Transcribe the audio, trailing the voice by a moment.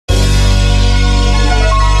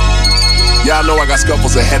Y'all know I got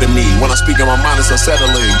scuffles ahead of me. When I speak in my mind, it's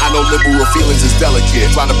unsettling. I know liberal feelings is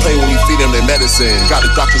delicate. Fly the plane when you feed them their medicine. Got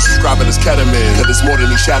a doctor subscribing this ketamine. Cause it's more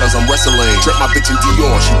than these shadows I'm wrestling. Drip my bitch in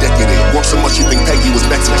Dior, she decadent. Work so much you think Peggy was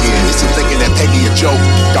Mexican. Used to thinking that Peggy a joke.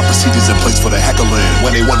 Got procedures in place for the heckling.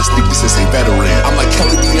 When they wanna speak, this is a veteran. I'm like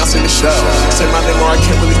Kelly Beyonce Michelle. Say my name or I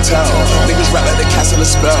can't really tell. Niggas rap like they casting a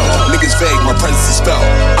spell. Niggas vague, my presence is felt.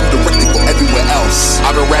 I'm directly for everywhere else.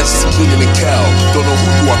 I've been ratchet to Keenan and Kel. Don't know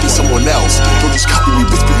who you are, be someone else. Don't just copy me,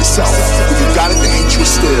 bitch, be yourself. When you got it, they hate you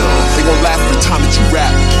still. They gon' laugh every time that you rap.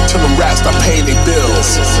 Till them raps stop paying their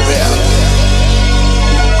bills. Yeah.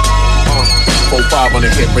 4-5 on the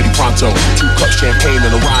hip, ready pronto. 2 cups champagne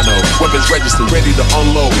and a rhino. Weapons registered, ready to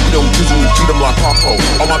unload. We don't usually beat them like Harpo.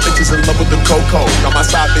 All my bitches in love with the cocoa. Got my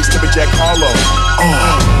side bitch tipping Jack Harlow.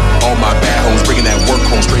 All my bad hoes bringing that work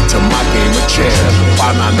home straight to my game of chair.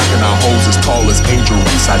 5'9" knocking out hoes as tall as Angel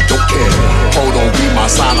Reese. I